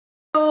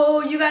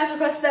guys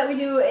requested that we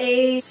do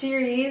a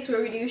series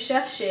where we do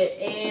chef shit,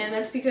 and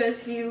that's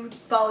because if you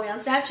follow me on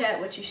Snapchat,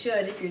 which you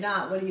should, if you're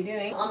not, what are you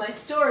doing? On my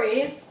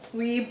story,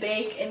 we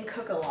bake and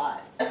cook a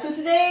lot. So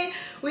today,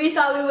 we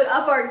thought we would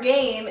up our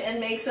game and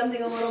make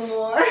something a little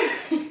more...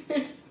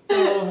 a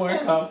little more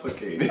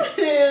complicated.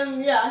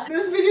 And yeah,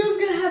 this video is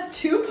gonna have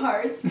 2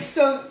 parts.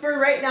 So for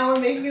right now, we're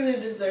making the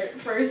dessert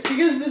first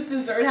because this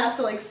dessert has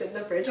to like sit in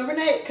the fridge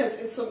overnight because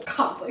it's some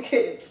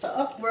complicated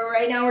stuff.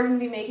 Right now we're gonna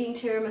be making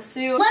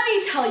tiramisu. Let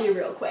me tell you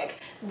real quick,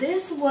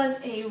 this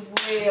was a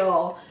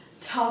real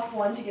tough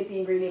one to get the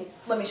ingredient.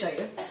 Let me show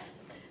you.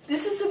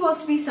 This is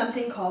supposed to be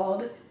something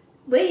called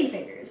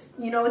ladyfingers.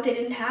 You know what they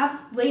didn't have?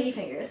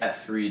 Ladyfingers. At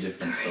 3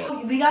 different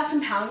stores. We got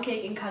some pound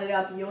cake and cut it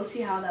up. You'll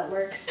see how that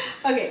works.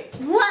 Okay,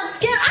 let's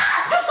get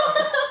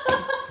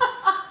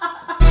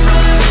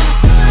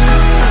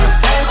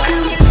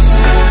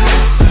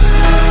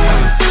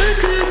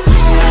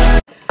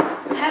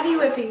heavy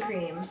whipping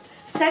cream.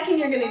 Second,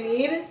 you're gonna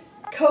need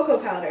cocoa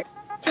powder.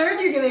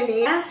 Third, you're gonna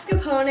need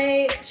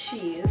mascarpone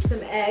cheese,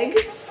 some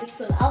eggs, and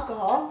some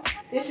alcohol.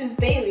 This is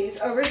Bailey's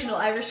original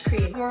Irish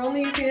cream. We're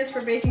only using this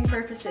for baking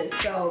purposes,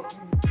 so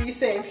be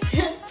safe,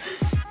 kids.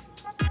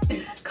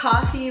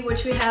 Coffee,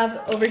 which we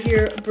have over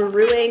here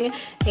brewing,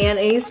 and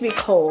it needs to be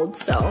cold,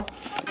 so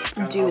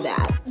do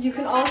that. You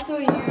can also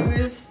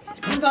use,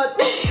 oh god,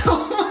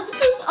 almost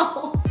just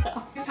all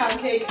pound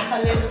cake,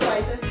 cut it into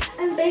slices,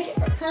 and bake it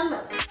for 10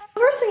 minutes. The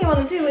first thing you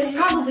want to do is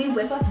probably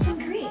whip up some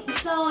cream.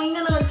 So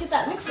you're gonna get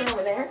that mixer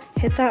over there.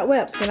 Hit that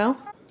whip, you know?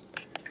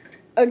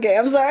 Okay,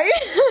 I'm sorry.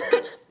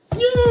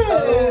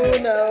 Oh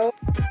no.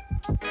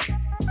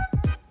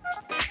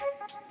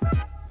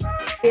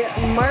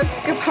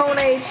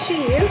 Mascarpone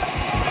cheese.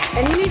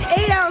 And you need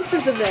 8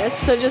 ounces of this,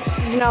 so just,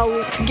 you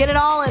know, get it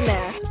all in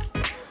there.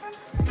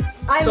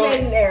 I made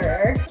an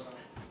error.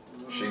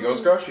 She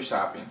goes grocery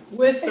shopping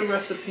with the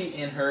recipe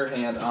in her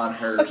hand on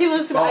her Okay,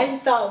 listen, phone. I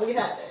thought we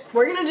had it.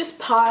 We're gonna just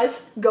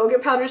pause, go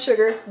get powdered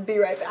sugar, be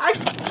right back.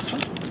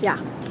 Yeah.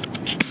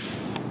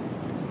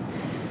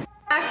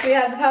 We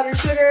have the powdered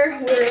sugar,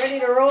 we're ready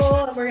to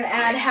roll. We're gonna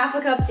add half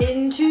a cup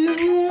into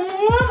the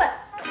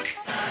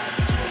mix.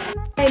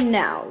 And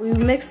now, we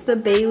mix the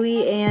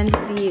Bailey and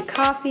the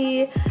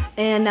coffee,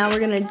 and now we're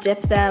gonna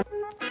dip them.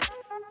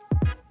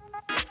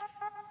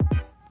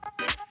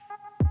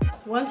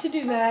 Once you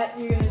do that,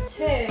 you're gonna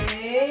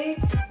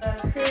take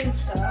the cream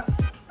stuff,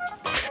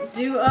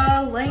 do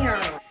a layer.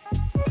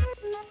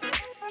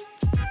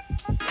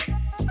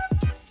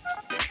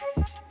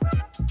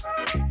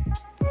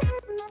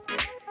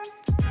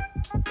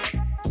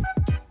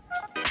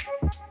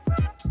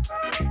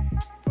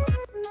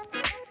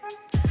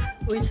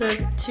 We took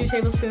 2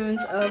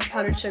 tablespoons of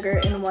powdered sugar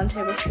and 1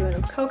 tablespoon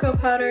of cocoa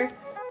powder.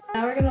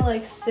 Now we're gonna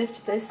like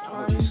sift this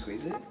on. Did you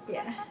squeeze it?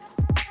 Yeah.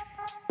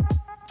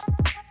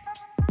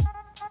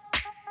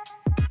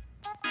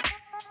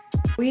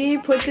 We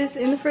put this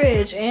in the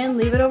fridge and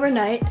leave it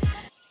overnight.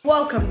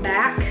 Welcome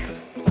back.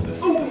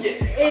 Oh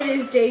yeah! It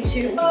is day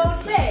 2. So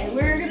today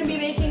we're gonna be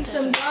making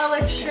some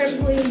garlic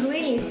shrimp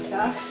linguine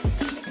stuff.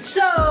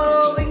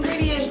 So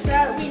ingredients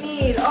that we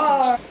need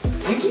are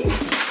linguine.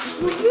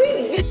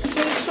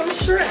 Some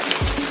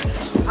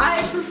shrimps.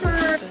 I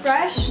prefer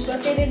fresh,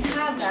 but they didn't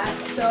have that,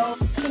 so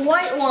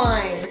white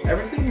wine.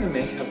 Everything in the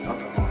make has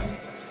alcohol in it.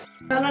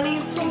 And I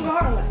need some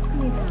garlic.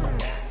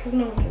 Because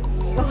no one can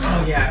see.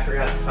 Oh yeah, I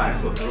forgot the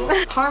 5-foot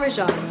rule.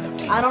 Parmesan.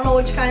 I don't know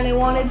which kind they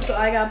wanted, so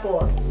I got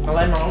both. A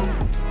lemon.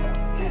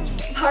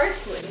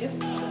 Parsley.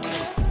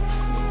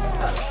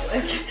 That was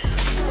slick.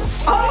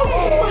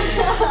 Oh!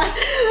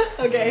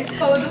 Okay,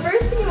 so the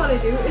first thing you want to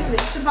do is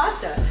make some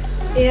pasta.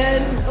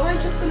 And we're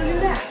just going to do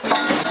that.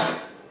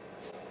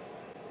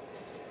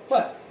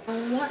 What?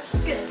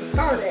 Let's get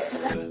started.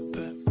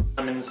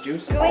 Lemon's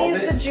juice. Squeeze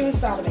the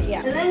juice out of it,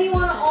 yeah. And then you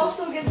want to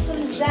also get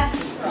some zest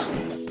from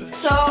it.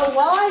 So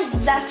while I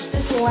zest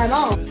this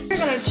lemon, you're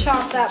going to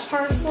chop that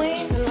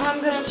parsley, and I'm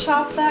going to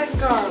chop that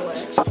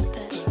garlic.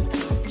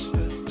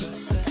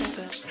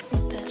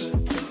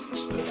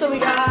 So we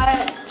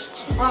got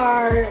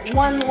our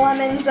 1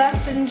 lemon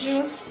zest and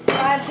juiced,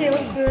 5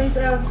 tablespoons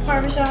of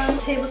Parmesan,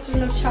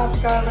 tablespoon of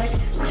chopped garlic,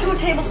 2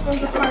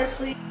 tablespoons of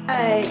parsley.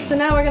 Alright, so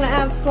now we're gonna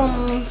add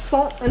some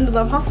salt into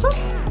the pasta.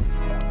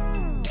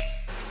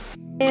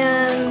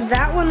 And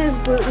that one is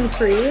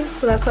gluten-free,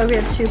 so that's why we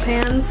have 2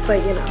 pans, but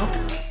you know.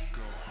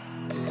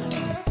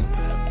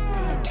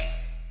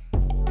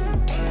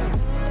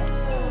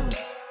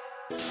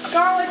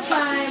 Garlic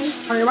time!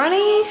 Are you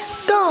ready?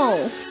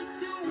 Go!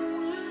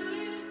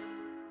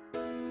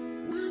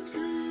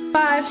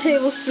 5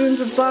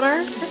 tablespoons of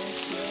butter.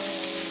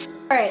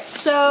 Alright,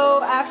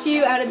 so after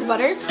you added the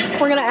butter,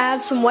 we're gonna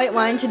add some white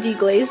wine to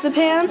deglaze the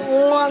pan.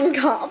 1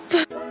 cup.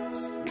 5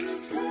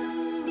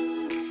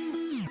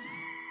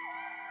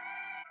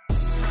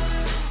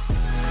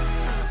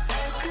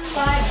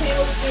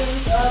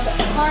 tablespoons of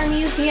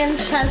Parmesan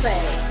cheese.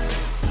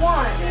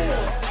 1, 2,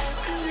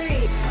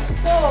 3,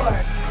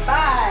 4,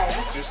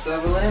 5. Juice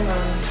of a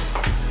lemon.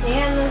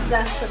 And the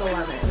zest of a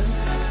lemon.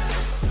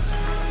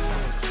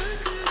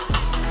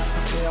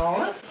 See all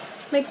that?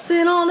 Mix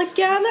it all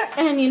together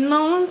and you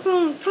know it's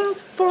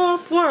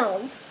both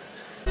worlds.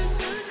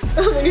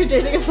 When you're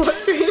dating a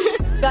 4th grader.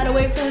 Gotta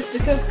wait for this to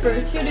cook for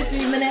 2 to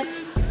 3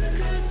 minutes.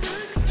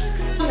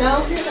 Now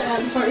we're gonna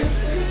add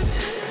parsley.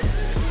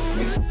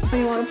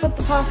 You want to put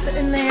the pasta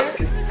in there. Get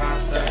the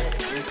pasta,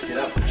 mix it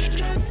up.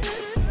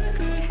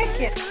 Heck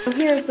yeah. So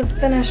here's the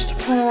finished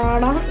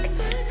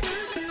product.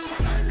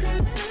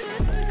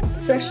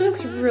 This actually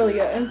looks really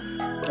good.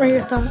 What are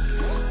your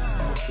thoughts?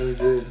 It's really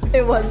good.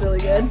 It was really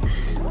good.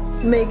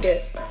 Make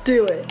it.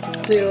 Do it.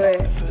 Do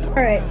it.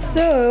 Alright,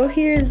 so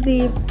here's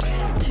the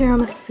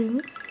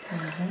tiramisu.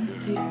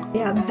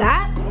 Yeah,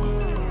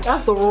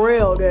 that's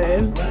real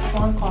good.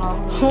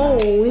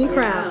 Holy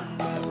crap.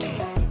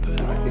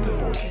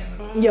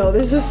 Yo,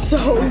 this is so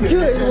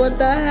good. What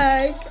the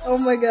heck? Oh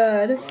my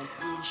god.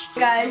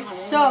 Guys,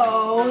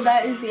 so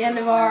that is the end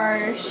of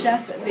our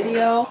chef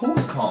video.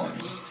 Who's calling?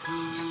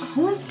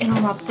 Who is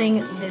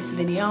interrupting this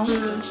video?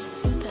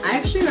 I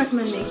actually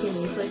recommend making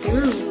these. Like, they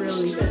were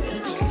really good.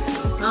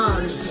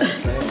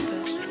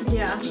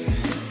 Yeah.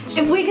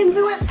 If we can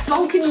do it,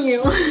 so can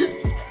you.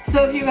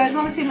 So if you guys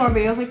want to see more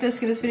videos like this,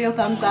 give this video a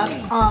thumbs up.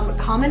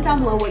 Comment down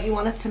below what you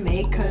want us to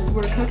make, because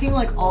we're cooking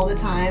like all the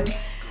time.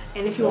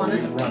 And if you want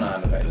us, run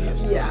out of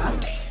ideas. yeah.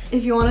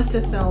 If you want us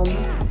to film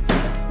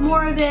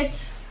more of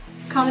it,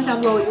 comment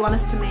down below what you want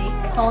us to make.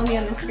 Follow me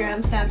on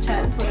Instagram,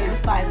 Snapchat, and Twitter to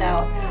find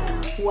out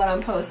what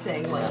I'm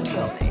posting, what I'm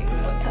filming,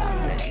 what's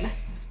happening,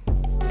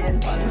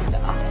 and fun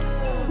stuff.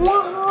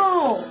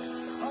 Whoa!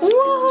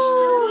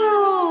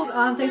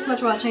 Whoa! Thanks so much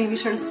for watching. Be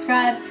sure to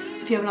subscribe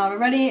if you haven't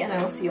already, and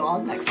I will see you all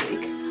next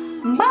week.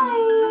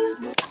 Bye!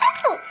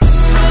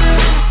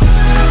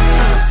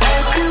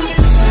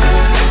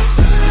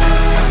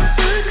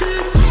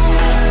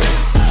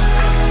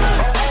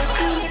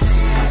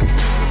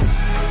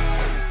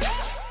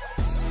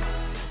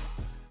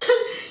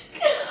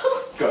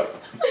 Go.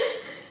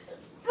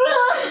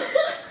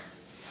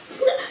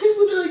 I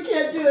literally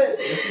can't do it.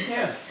 Yes, you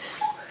can.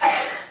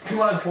 Come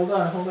on, hold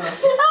on, hold on.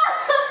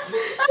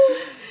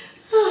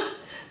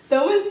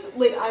 That was,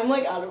 like, I'm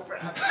like out of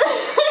breath.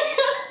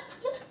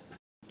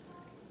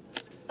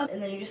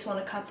 And then you just want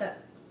to cut that.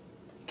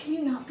 Can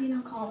you not be an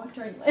alcoholic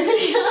during my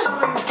video?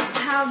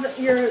 Have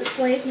your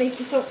slave make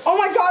you so. Oh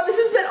my god, this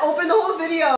has been open the whole video.